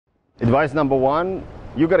Advice number one,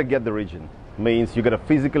 you got to get the region. Means you got to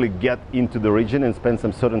physically get into the region and spend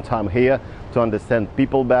some certain time here to understand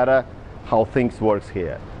people better, how things works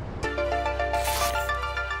here.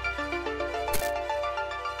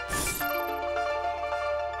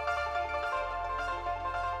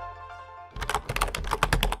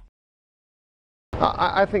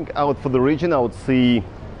 I think for the region I would see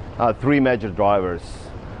three major drivers.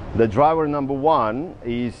 The driver number one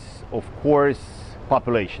is, of course,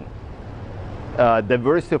 population.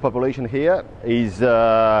 Diversity of population here is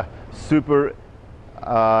super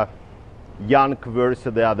young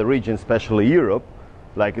versus the other regions, especially Europe.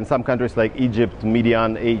 Like in some countries like Egypt,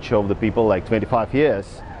 median age of the people like 25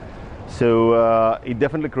 years. So it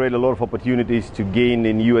definitely creates a lot of opportunities to gain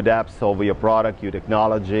new adapts over your product, your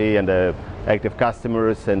technology, and active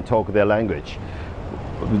customers and talk their language.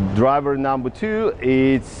 Driver number two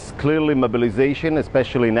is clearly mobilization,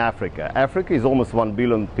 especially in Africa. Africa is almost 1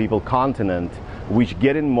 billion people continent, which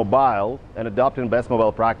getting mobile and adopting best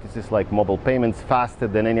mobile practices like mobile payments faster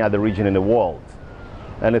than any other region in the world.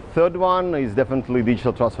 And the third one is definitely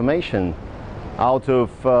digital transformation. Out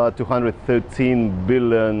of 213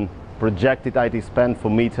 billion projected IT spend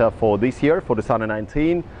for Meta for this year, for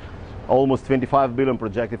 2019, almost 25 billion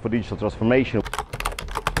projected for digital transformation.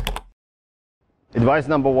 Advice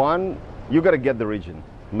number one, you got to get the region.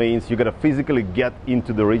 Means you got to physically get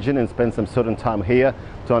into the region and spend some certain time here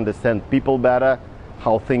to understand people better,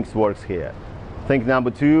 how things works here. Thing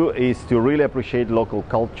number two is to really appreciate local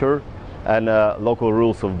culture and local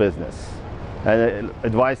rules of business. And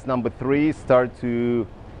advice number three, start to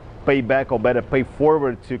pay back, or better pay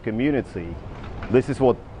forward to community. This is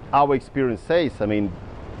what our experience says. I mean,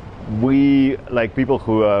 we, like people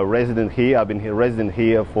who are resident here, I've been resident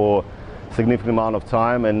here for significant amount of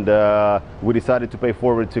time, and we decided to pay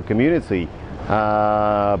forward to community.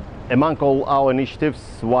 Among all our initiatives,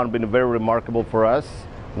 one been very remarkable for us.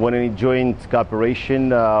 When in joint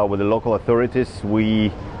cooperation with the local authorities,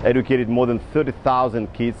 we educated more than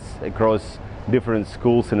 30,000 kids across different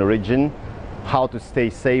schools in the region how to stay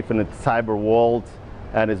safe in the cyber world,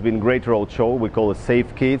 and it's been a great road show. We call it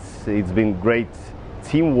Safe Kids. It's been great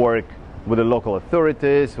teamwork with the local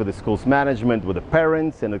authorities, with the school's management, with the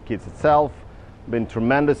parents and the kids itself. Been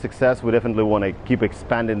tremendous success. We definitely want to keep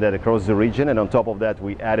expanding that across the region, and on top of that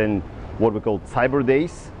we add in what we call Cyber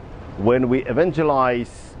Days, when we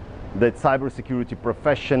evangelize the cybersecurity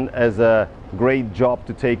profession as a great job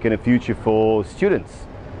to take in the future for students,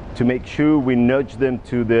 to make sure we nudge them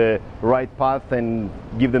to the right path and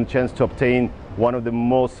give them a chance to obtain one of the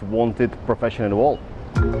most wanted professions in the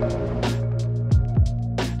world.